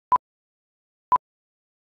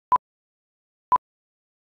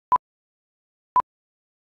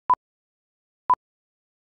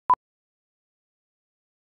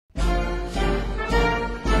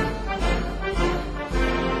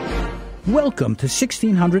Welcome to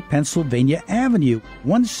 1600 Pennsylvania Avenue,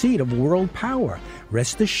 one seat of world power.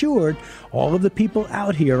 Rest assured, all of the people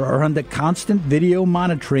out here are under constant video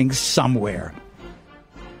monitoring somewhere.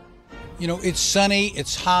 You know, it's sunny,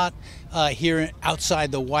 it's hot here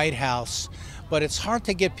outside the White House, but it's hard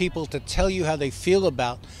to get people to tell you how they feel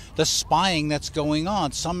about the spying that's going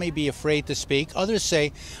on. Some may be afraid to speak. Others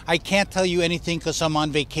say, I can't tell you anything because I'm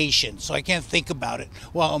on vacation, so I can't think about it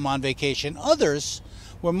while I'm on vacation. Others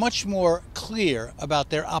were much more clear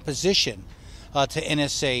about their opposition to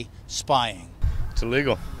NSA spying. It's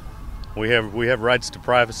illegal. We have rights to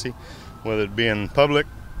privacy, whether it be in public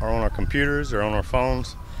or on our computers or on our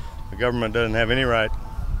phones. The government doesn't have any right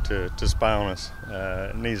to spy on us.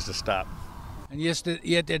 It needs to stop. And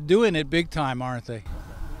yet they're doing it big time, aren't they?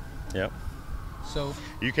 Yep. So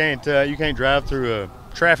you can't drive through a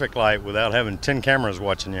traffic light without having 10 cameras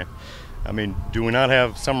watching you. I mean, do we not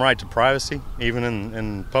have some right to privacy, even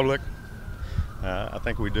in public? I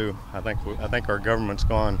think we do. I think our government's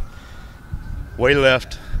gone way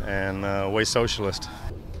left and way socialist.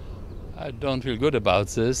 I don't feel good about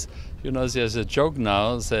this. You know, there's a joke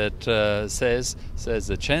now that says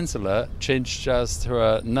the chancellor changed just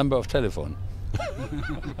her number of telephone.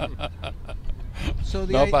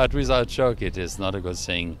 But without joke, it is not a good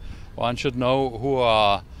thing. One should know who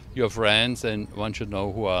are your friends, and one should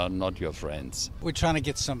know who are not your friends. We're trying to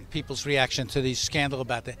get some people's reaction to the scandal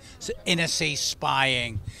about the NSA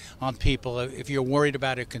spying on people, if you're worried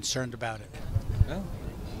about it, concerned about it. Well,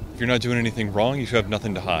 if you're not doing anything wrong, you should have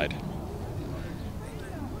nothing to hide.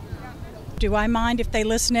 Do I mind if they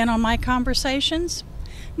listen in on my conversations?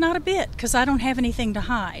 Not a bit, because I don't have anything to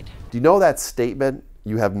hide. Do you know that statement,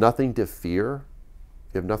 you have nothing to fear,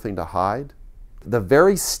 you have nothing to hide? The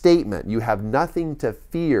very statement, you have nothing to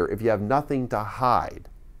fear if you have nothing to hide,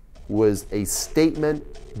 was a statement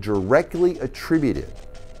directly attributed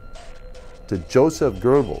to Joseph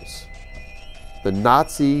Goebbels, the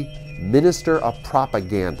Nazi minister of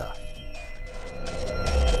propaganda.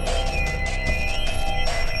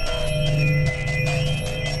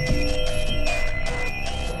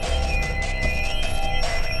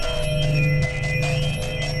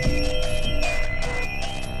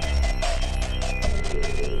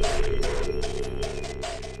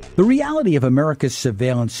 The reality of America's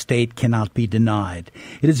surveillance state cannot be denied.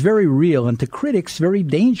 It is very real and to critics very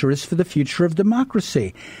dangerous for the future of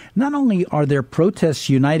democracy. Not only are there protests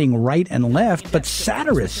uniting right and left, but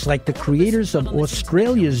satirists like the creators of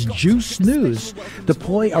Australia's Juice News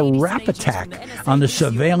deploy a rap attack on the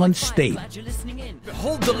surveillance state.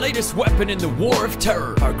 Behold the latest weapon in the war of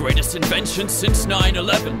terror, our greatest invention since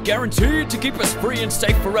 9/11, guaranteed to keep us free and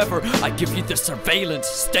safe forever. I give you the surveillance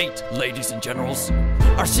state, ladies and generals.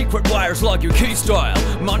 Our secret wires log your key style,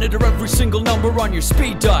 monitor every single number on your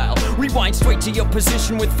speed dial, rewind straight to your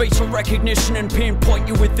position with facial recognition and pinpoint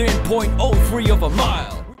you within 0.03 of a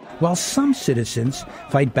mile. While some citizens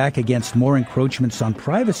fight back against more encroachments on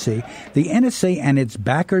privacy, the NSA and its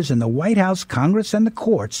backers in the White House, Congress, and the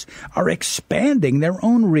courts are expanding their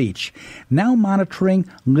own reach, now monitoring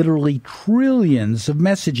literally trillions of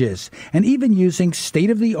messages and even using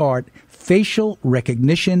state-of-the-art facial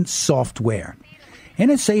recognition software.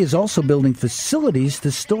 NSA is also building facilities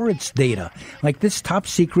to store its data, like this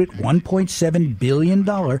top-secret $1.7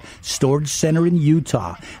 billion storage center in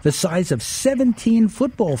Utah, the size of 17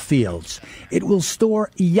 football fields. It will store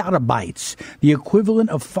yottabytes, the equivalent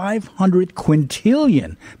of 500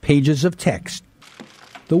 quintillion pages of text.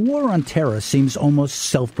 The war on terror seems almost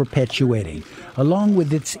self-perpetuating, along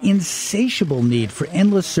with its insatiable need for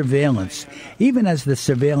endless surveillance, even as the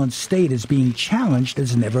surveillance state is being challenged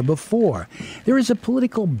as never before. There is a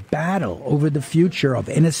political battle over the future of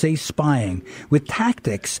NSA spying, with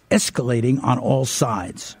tactics escalating on all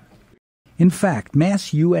sides. In fact,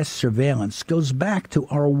 mass U.S. surveillance goes back to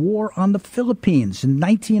our war on the Philippines in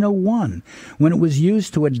 1901, when it was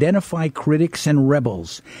used to identify critics and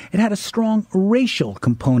rebels. It had a strong racial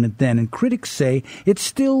component then, and critics say it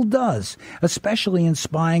still does, especially in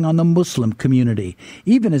spying on the Muslim community,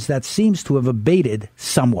 even as that seems to have abated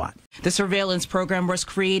somewhat. The surveillance program was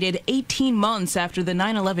created 18 months after the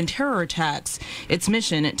 9/11 terror attacks. Its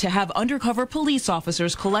mission to have undercover police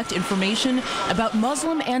officers collect information about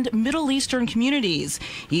Muslim and Middle Eastern communities,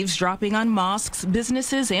 eavesdropping on mosques,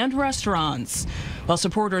 businesses, and restaurants. While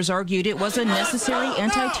supporters argued it was a necessary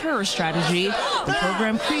anti-terror strategy, the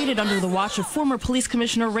program created under the watch of former Police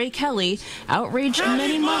Commissioner Ray Kelly outraged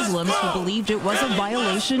many Muslims who believed it was a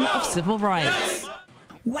violation of civil rights.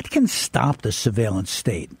 What can stop the surveillance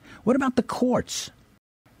state? What about the courts?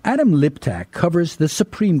 Adam Liptak covers the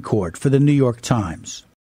Supreme Court for the New York Times.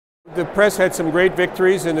 The press had some great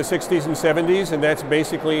victories in the 60s and 70s, and that's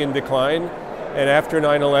basically in decline. And after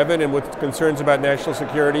 9/11, and with concerns about national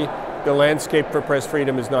security, the landscape for press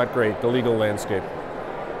freedom is not great, the legal landscape.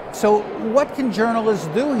 So what can journalists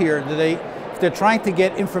do here? If they're trying to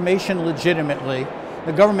get information legitimately,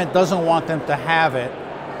 the government doesn't want them to have it,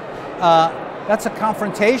 that's a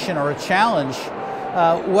confrontation or a challenge.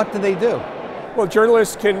 What do they do? Well,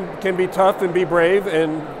 journalists can be tough and be brave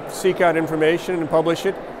and seek out information and publish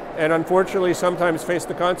it, and unfortunately sometimes face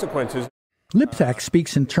the consequences. Liptak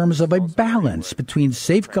speaks in terms of a balance between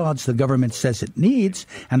safeguards the government says it needs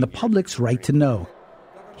and the public's right to know.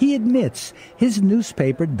 He admits his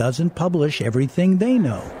newspaper doesn't publish everything they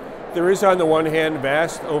know. There is, on the one hand,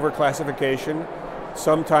 vast overclassification,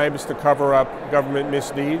 sometimes to cover up government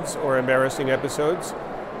misdeeds or embarrassing episodes.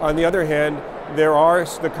 On the other hand, there are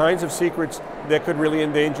the kinds of secrets that could really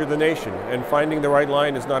endanger the nation, and finding the right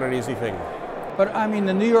line is not an easy thing. But I mean,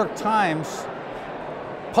 the New York Times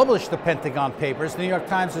published the Pentagon Papers. The New York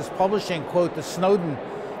Times is publishing, quote, the Snowden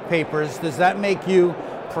Papers. Does that make you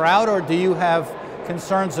proud, or do you have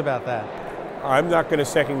concerns about that? I'm not going to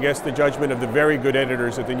second guess the judgment of the very good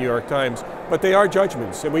editors at the New York Times, but they are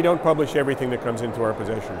judgments, and we don't publish everything that comes into our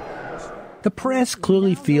possession. The press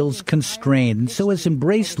clearly feels constrained and so has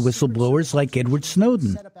embraced whistleblowers like Edward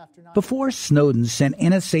Snowden. Before Snowden sent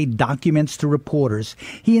NSA documents to reporters,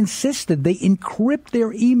 he insisted they encrypt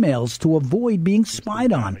their emails to avoid being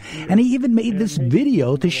spied on. And he even made this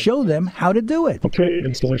video to show them how to do it. Okay,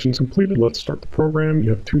 installation's completed. Let's start the program.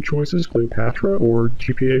 You have two choices, Cleopatra or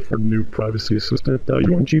GPA for the new privacy assistant.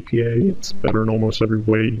 You want GPA. It's better in almost every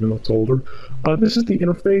way, even though it's older. This is the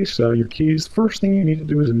interface, your keys. First thing you need to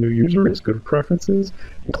do as a new user is go to Preferences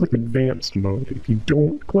and click Advanced Mode. If you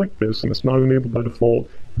don't click this, and it's not enabled by default,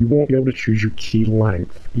 you won't be able to choose your key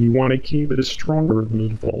length. You want a key that is stronger than the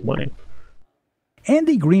default length.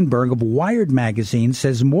 Andy Greenberg of Wired magazine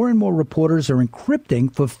says more and more reporters are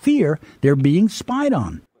encrypting for fear they're being spied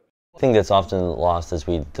on. I think that's often lost as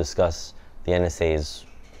we discuss the NSA's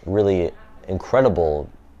really incredible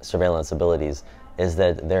surveillance abilities is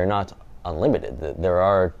that they're not unlimited. There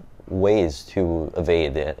are ways to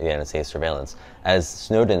evade the NSA surveillance. As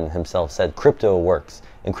Snowden himself said, crypto works.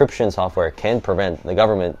 Encryption software can prevent the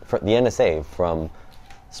government, the NSA, from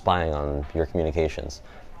spying on your communications.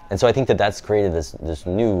 And so I think that that's created this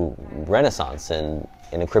new renaissance in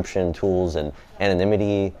encryption tools and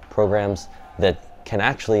anonymity programs that can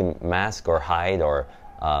actually mask or hide or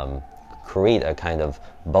create a kind of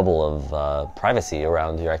bubble of privacy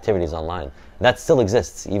around your activities online. That still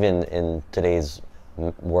exists even in today's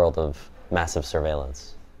world of massive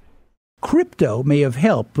surveillance. Crypto may have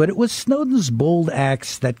helped, but it was Snowden's bold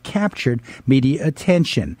acts that captured media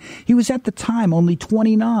attention. He was at the time only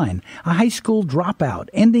 29, a high school dropout,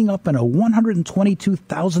 ending up in a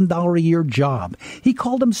 $122,000 a year job. He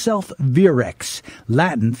called himself Virex,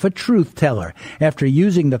 Latin for truth teller, after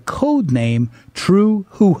using the code name True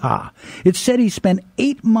Hoo-Ha. It said he spent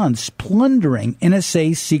 8 months plundering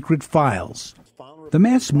NSA secret files. The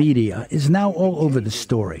mass media is now all over the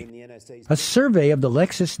story. A survey of the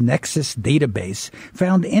LexisNexis database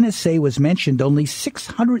found NSA was mentioned only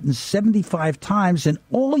 675 times in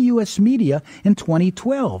all U.S. media in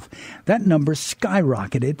 2012. That number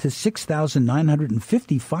skyrocketed to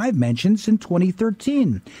 6,955 mentions in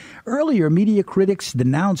 2013. Earlier, media critics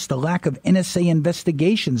denounced the lack of NSA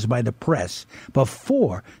investigations by the press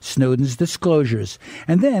before Snowden's disclosures,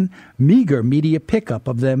 and then meager media pickup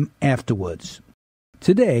of them afterwards.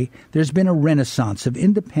 Today, there's been a renaissance of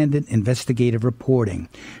independent investigative reporting.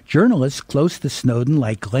 Journalists close to Snowden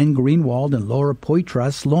like Glenn Greenwald and Laura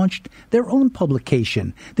Poitras launched their own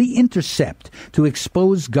publication, The Intercept, to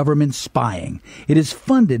expose government spying. It is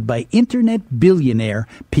funded by Internet billionaire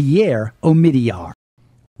Pierre Omidyar.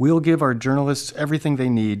 We'll give our journalists everything they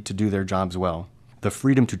need to do their jobs well. The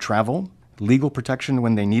freedom to travel, legal protection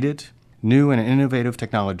when they need it, new and innovative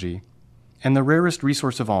technology, and the rarest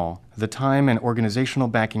resource of all, the time and organizational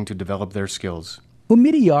backing to develop their skills.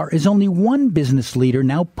 Omidyar is only one business leader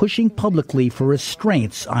now pushing publicly for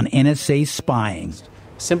restraints on NSA spying.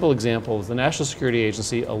 Simple example is the National Security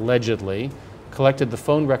Agency allegedly collected the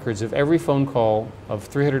phone records of every phone call of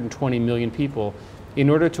 320 million people in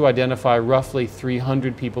order to identify roughly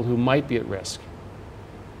 300 people who might be at risk.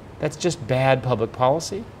 That's just bad public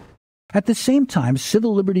policy. At the same time,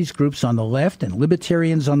 civil liberties groups on the left and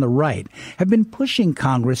libertarians on the right have been pushing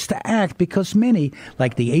Congress to act because many,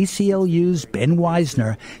 like the ACLU's Ben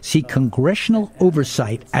Weisner, see congressional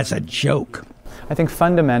oversight as a joke. I think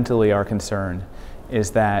fundamentally our concern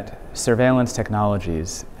is that surveillance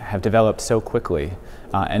technologies have developed so quickly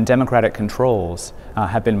and democratic controls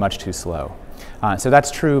have been much too slow. So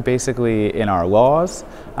that's true basically in our laws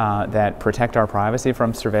that protect our privacy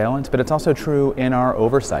from surveillance, but it's also true in our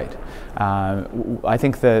oversight. I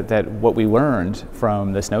think that what we learned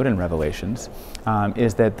from the Snowden revelations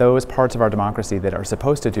is that those parts of our democracy that are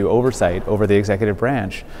supposed to do oversight over the executive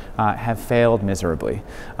branch have failed miserably.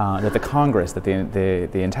 That the Congress, that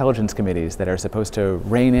the intelligence committees that are supposed to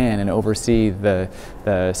rein in and oversee the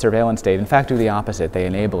surveillance state, in fact do the opposite. They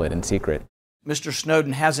enable it in secret. Mr.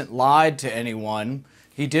 Snowden hasn't lied to anyone.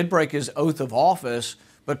 He did break his oath of office,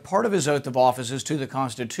 but part of his oath of office is to the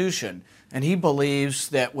Constitution. And he believes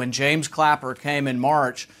that when James Clapper came in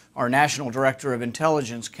March, our National Director of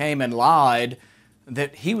Intelligence came and lied,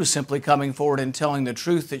 that he was simply coming forward and telling the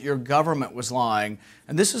truth, that your government was lying.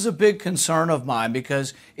 And this is a big concern of mine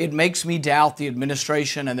because it makes me doubt the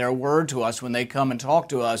administration and their word to us when they come and talk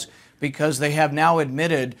to us, because they have now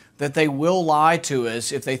admitted that they will lie to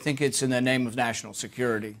us if they think it's in the name of national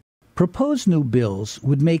security. Proposed new bills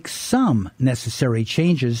would make some necessary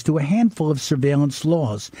changes to a handful of surveillance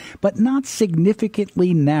laws, but not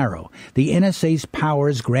significantly narrow the NSA's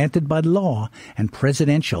powers granted by law and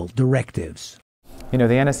presidential directives. You know,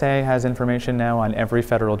 the NSA has information now on every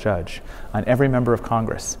federal judge, on every member of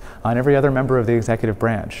Congress, on every other member of the executive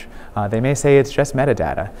branch. They may say it's just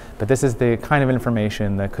metadata, but this is the kind of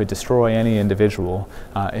information that could destroy any individual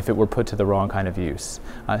if it were put to the wrong kind of use.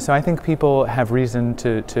 So I think people have reason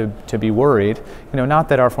to be worried, you know, not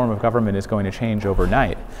that our form of government is going to change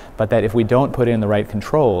overnight, but that if we don't put in the right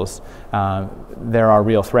controls, there are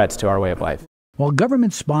real threats to our way of life. While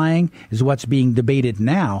government spying is what's being debated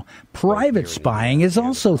now, private spying is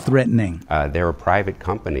also threatening. There are private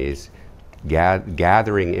companies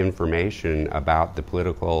gathering information about the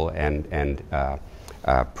political and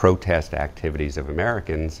protest activities of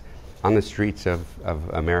Americans on the streets of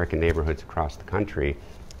American neighborhoods across the country,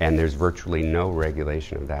 and there's virtually no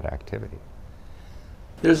regulation of that activity.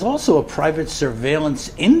 There's also a private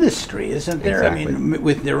surveillance industry, isn't there? Exactly. I mean,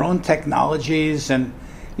 with their own technologies and,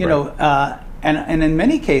 you know, and in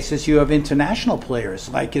many cases you have international players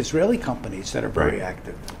like Israeli companies that are very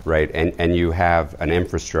active. Right, and you have an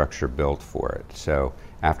infrastructure built for it. So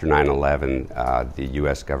after 9/11, the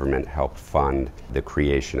U.S. government helped fund the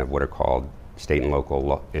creation of what are called state and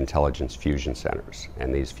local intelligence fusion centers.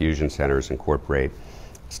 And these fusion centers incorporate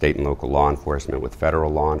state and local law enforcement with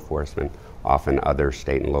federal law enforcement, often other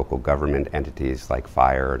state and local government entities like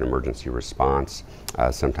fire and emergency response,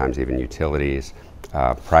 sometimes even utilities,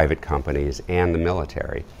 private companies, and the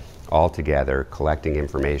military, all together collecting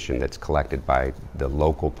information that's collected by the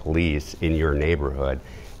local police in your neighborhood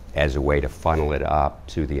as a way to funnel it up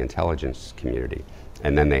to the intelligence community.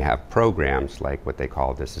 And then they have programs like what they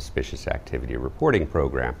call the Suspicious Activity Reporting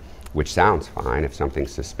Program, which sounds fine if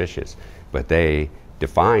something's suspicious, but they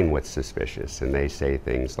define what's suspicious, and they say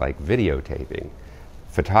things like videotaping,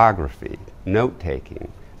 photography,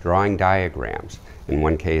 note-taking, drawing diagrams, in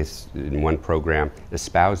one case, in one program,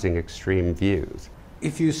 espousing extreme views.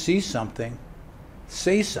 If you see something,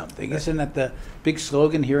 say something. Isn't that the big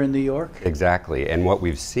slogan here in New York? Exactly, and what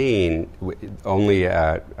we've seen, only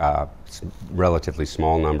a relatively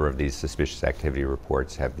small number of these suspicious activity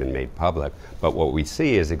reports have been made public, but what we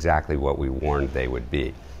see is exactly what we warned they would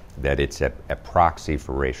be, that it's a proxy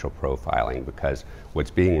for racial profiling, because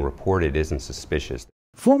what's being reported isn't suspicious.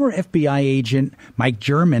 Former FBI agent Mike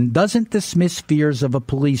German doesn't dismiss fears of a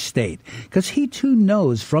police state, because he too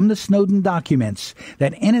knows from the Snowden documents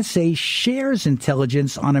that NSA shares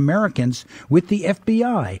intelligence on Americans with the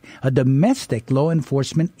FBI, a domestic law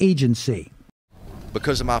enforcement agency.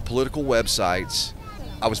 Because of my political websites,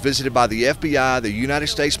 I was visited by the FBI, the United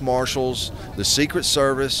States Marshals, the Secret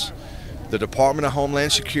Service, the Department of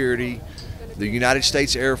Homeland Security, the United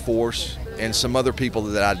States Air Force, and some other people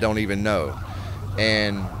that I don't even know.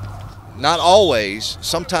 And not always,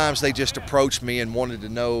 sometimes they just approached me and wanted to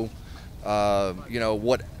know,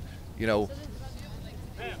 what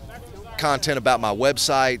content about my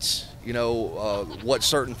websites, what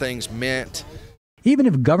certain things meant. Even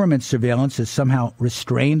if government surveillance is somehow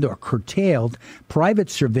restrained or curtailed, private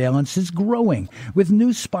surveillance is growing, with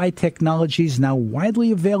new spy technologies now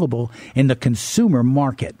widely available in the consumer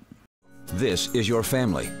market. This is your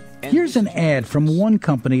family. Here's an ad from one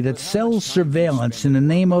company that sells surveillance in the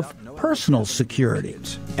name of personal security.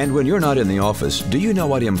 And when you're not in the office, do you know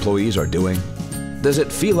what employees are doing? Does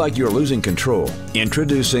it feel like you're losing control?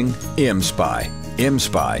 Introducing mSpy.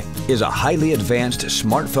 mSpy is a highly advanced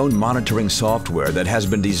smartphone monitoring software that has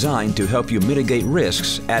been designed to help you mitigate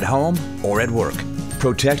risks at home or at work.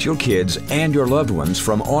 Protect your kids and your loved ones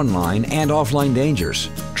from online and offline dangers.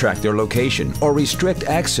 Track their location or restrict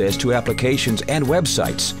access to applications and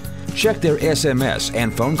websites. Check their SMS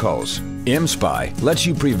and phone calls. ImSpy lets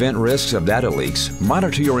you prevent risks of data leaks,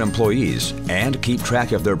 monitor your employees, and keep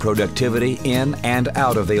track of their productivity in and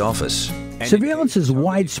out of the office. Surveillance is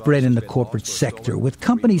widespread in the corporate sector, with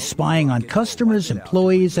companies spying on customers,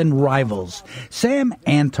 employees, and rivals. Sam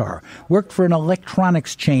Antar worked for an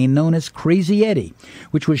electronics chain known as Crazy Eddie,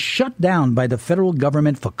 which was shut down by the federal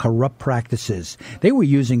government for corrupt practices. They were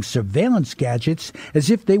using surveillance gadgets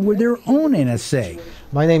as if they were their own NSA.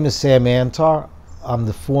 My name is Sam Antar. I'm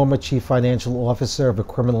the former chief financial officer of a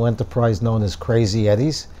criminal enterprise known as Crazy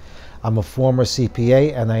Eddie's. I'm a former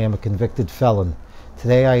CPA, and I am a convicted felon.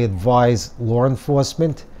 Today I advise law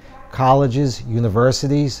enforcement, colleges,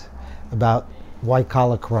 universities about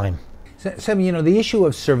white-collar crime. Sam, you know, the issue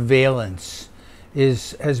of surveillance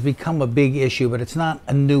has become a big issue, but it's not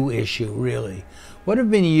a new issue, really. What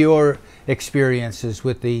have been your experiences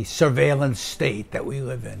with the surveillance state that we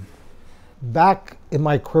live in? Back in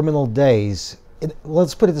my criminal days,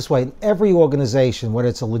 let's put it this way, in every organization, whether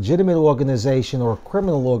it's a legitimate organization or a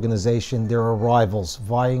criminal organization, there are rivals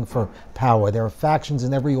vying for power. There are factions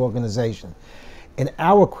in every organization. In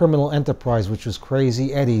our criminal enterprise, which was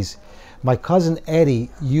Crazy Eddie's, my cousin Eddie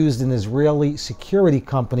used an Israeli security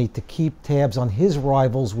company to keep tabs on his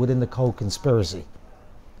rivals within the co-conspiracy.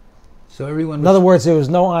 So everyone in other words, there was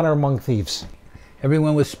no honor among thieves.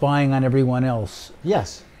 Everyone was spying on everyone else.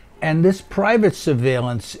 Yes. And this private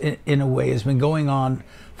surveillance, in a way, has been going on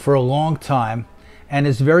for a long time and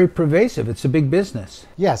is very pervasive. It's a big business.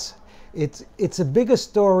 Yes. It's a bigger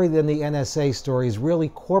story than the NSA story. It's really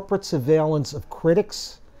corporate surveillance of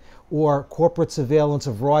critics or corporate surveillance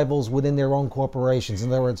of rivals within their own corporations.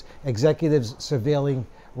 In other words, executives surveilling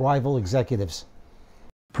rival executives.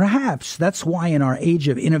 Perhaps that's why in our age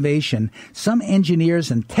of innovation, some engineers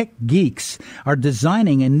and tech geeks are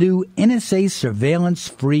designing a new NSA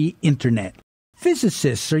surveillance-free internet.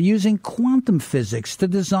 Physicists are using quantum physics to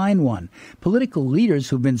design one. Political leaders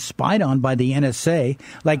who've been spied on by the NSA,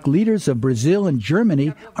 like leaders of Brazil and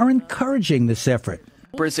Germany, are encouraging this effort.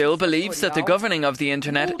 Brazil believes that the governing of the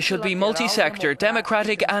internet should be multi-sector,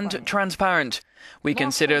 democratic and transparent. We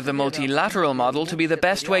consider the multilateral model to be the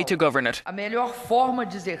best way to govern it.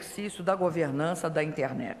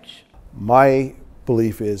 My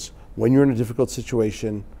belief is when you're in a difficult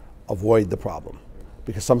situation, avoid the problem,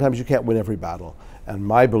 because sometimes you can't win every battle. And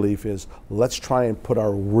my belief is let's try and put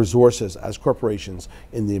our resources as corporations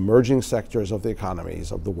in the emerging sectors of the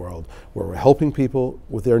economies of the world where we're helping people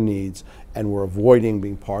with their needs and we're avoiding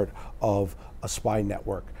being part of a spy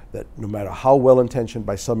network that no matter how well-intentioned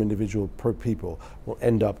by some individual people will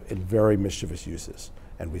end up in very mischievous uses.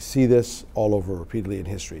 And we see this all over repeatedly in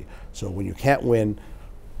history. So when you can't win,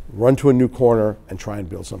 run to a new corner and try and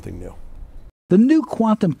build something new. The new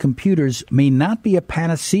quantum computers may not be a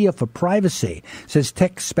panacea for privacy, says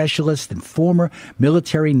tech specialist and former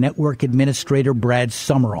military network administrator Brad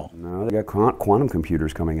Summerall. No, they got quantum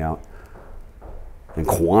computers coming out. And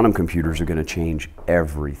quantum computers are going to change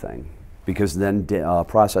everything, because then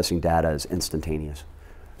processing data is instantaneous,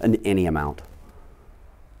 and any amount.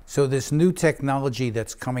 So this new technology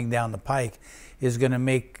that's coming down the pike is going to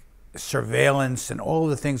make surveillance and all of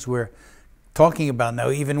the things we're talking about now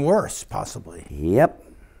even worse, possibly. Yep,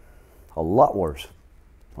 a lot worse,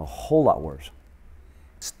 a whole lot worse.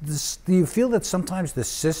 Do you feel that sometimes the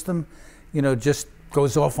system, just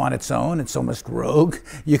goes off on its own? It's almost rogue.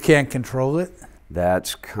 You can't control it.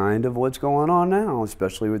 That's kind of what's going on now,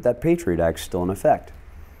 especially with that Patriot Act still in effect.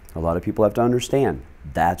 A lot of people have to understand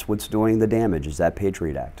that's what's doing the damage, is that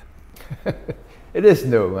Patriot Act. It is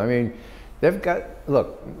new. I mean, they've got,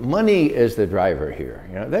 look, money is the driver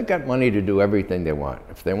here. They've got money to do everything they want.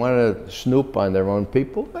 If they want to snoop on their own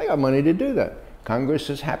people, they got money to do that. Congress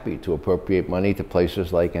is happy to appropriate money to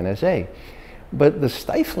places like NSA. But the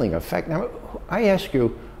stifling effect, now I ask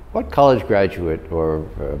you, what college graduate or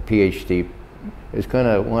PhD is going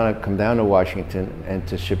to want to come down to Washington and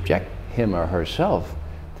to subject him or herself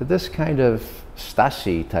to this kind of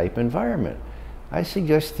Stasi-type environment? I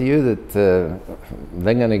suggest to you that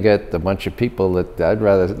they're going to get a bunch of people that I'd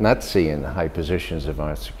rather not see in the high positions of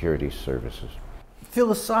our security services.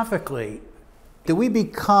 Philosophically, do we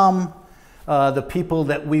become the people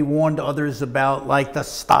that we warned others about, like the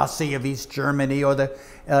Stasi of East Germany or the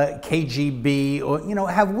KGB,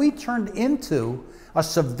 or have we turned into a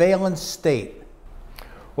surveillance state?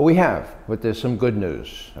 Well, we have, but there's some good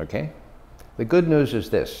news, okay? The good news is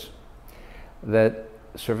this, that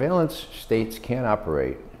surveillance states can't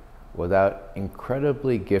operate without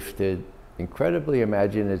incredibly gifted, incredibly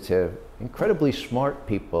imaginative, incredibly smart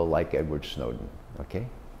people like Edward Snowden, okay?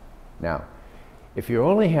 Now, if you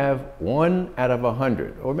only have 1 out of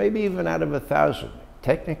 100, or maybe even out of 1,000,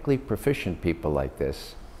 technically proficient people like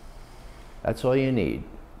this, That's all you need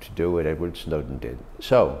to do what Edward Snowden did.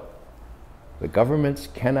 So, the governments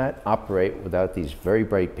cannot operate without these very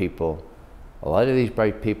bright people. A lot of these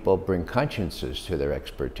bright people bring consciences to their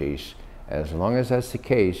expertise. As long as that's the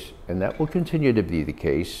case, and that will continue to be the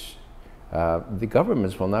case, the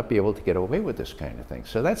governments will not be able to get away with this kind of thing.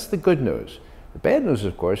 So that's the good news. The bad news,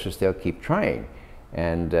 of course, is they'll keep trying.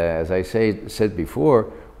 And as I said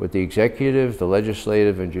before, with the executive, the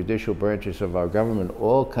legislative, and judicial branches of our government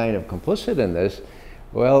all kind of complicit in this,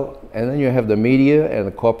 well, and then you have the media and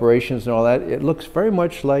the corporations and all that, it looks very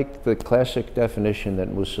much like the classic definition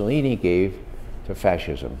that Mussolini gave to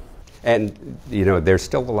fascism. And, you know, there's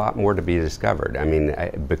still a lot more to be discovered. I mean,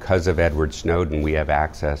 because of Edward Snowden, we have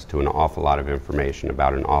access to an awful lot of information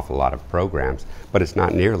about an awful lot of programs, but it's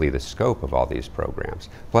not nearly the scope of all these programs.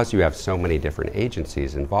 Plus, you have so many different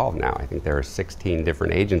agencies involved now. I think there are 16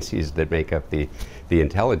 different agencies that make up the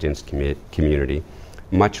intelligence community,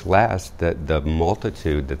 much less the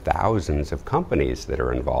multitude, the thousands of companies that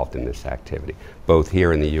are involved in this activity, both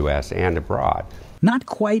here in the U.S. and abroad. Not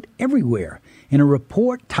quite everywhere. In a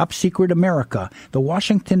report, Top Secret America, the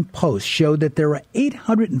Washington Post showed that there are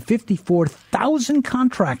 854,000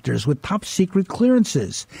 contractors with top secret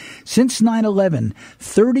clearances. Since 9/11,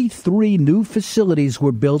 33 new facilities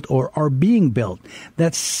were built or are being built.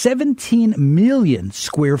 That's 17 million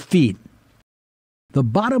square feet. The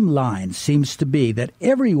bottom line seems to be that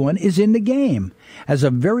everyone is in the game as a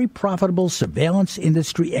very profitable surveillance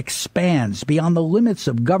industry expands beyond the limits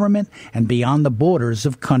of government and beyond the borders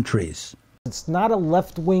of countries. It's not a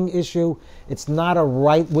left-wing issue. It's not a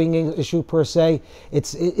right-wing issue per se.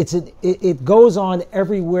 It goes on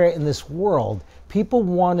everywhere in this world. People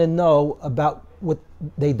want to know about what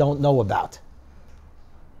they don't know about.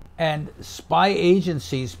 And spy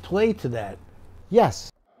agencies play to that. Yes.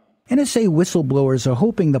 NSA whistleblowers are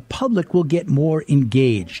hoping the public will get more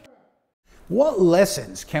engaged. What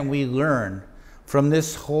lessons can we learn from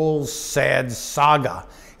this whole sad saga,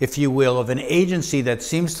 if you will, of an agency that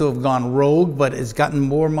seems to have gone rogue but has gotten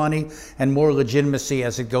more money and more legitimacy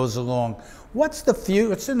as it goes along? What's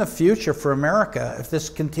in the future for America if this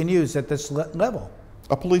continues at this level?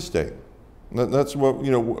 A police state. That's what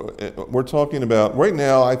we're talking about. Right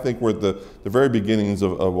now, I think we're at the very beginnings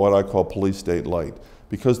of what I call police state light,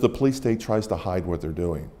 because the police state tries to hide what they're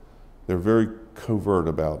doing. They're very covert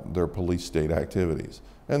about their police state activities,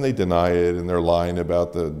 and they deny it, and they're lying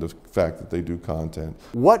about the fact that they do content.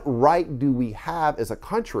 What right do we have as a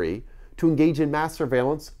country to engage in mass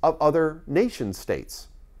surveillance of other nation states?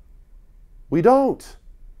 We don't.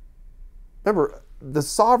 Remember, the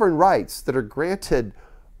sovereign rights that are granted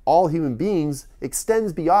all human beings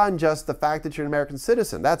extends beyond just the fact that you're an American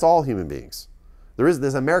citizen. That's all human beings. There is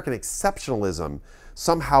this American exceptionalism.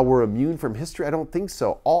 Somehow we're immune from history. I don't think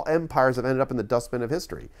so. All empires have ended up in the dustbin of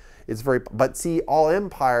history. But see, all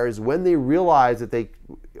empires, when they realize that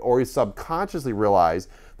or subconsciously realize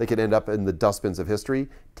they could end up in the dustbins of history,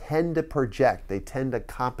 tend to project. They tend to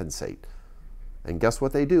compensate. And guess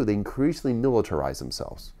what they do? They increasingly militarize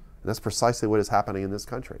themselves. And that's precisely what is happening in this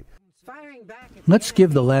country. Let's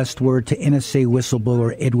give the last word to NSA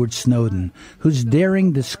whistleblower Edward Snowden, whose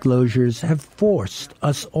daring disclosures have forced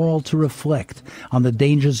us all to reflect on the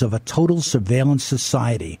dangers of a total surveillance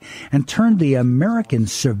society and turned the American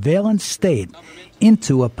surveillance state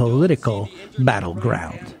into a political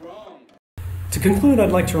battleground. To conclude,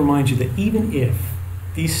 I'd like to remind you that even if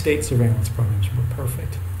these state surveillance programs were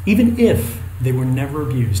perfect, even if they were never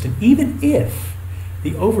abused, and even if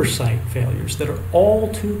the oversight failures that are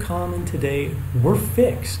all too common today were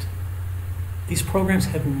fixed, these programs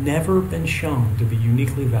have never been shown to be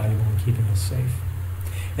uniquely valuable in keeping us safe.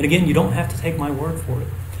 And again, you don't have to take my word for it.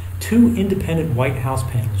 2 independent White House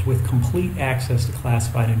panels with complete access to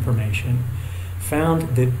classified information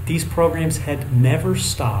found that these programs had never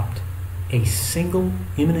stopped a single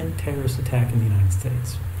imminent terrorist attack in the United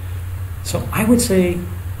States. So I would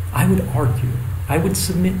argue, I would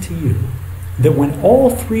submit to you that when all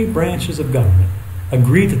 3 branches of government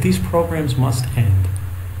agree that these programs must end,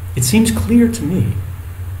 it seems clear to me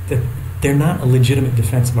that they're not a legitimate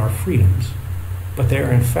defense of our freedoms, but they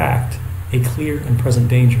are in fact a clear and present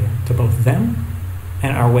danger to both them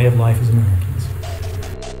and our way of life as Americans.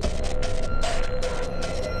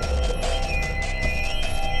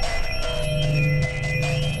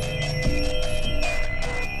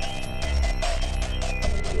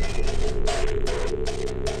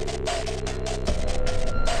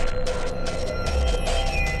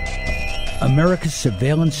 America's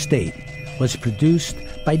Surveillance State was produced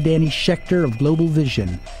by Schechter of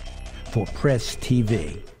Globalvision for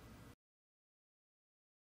PressTV.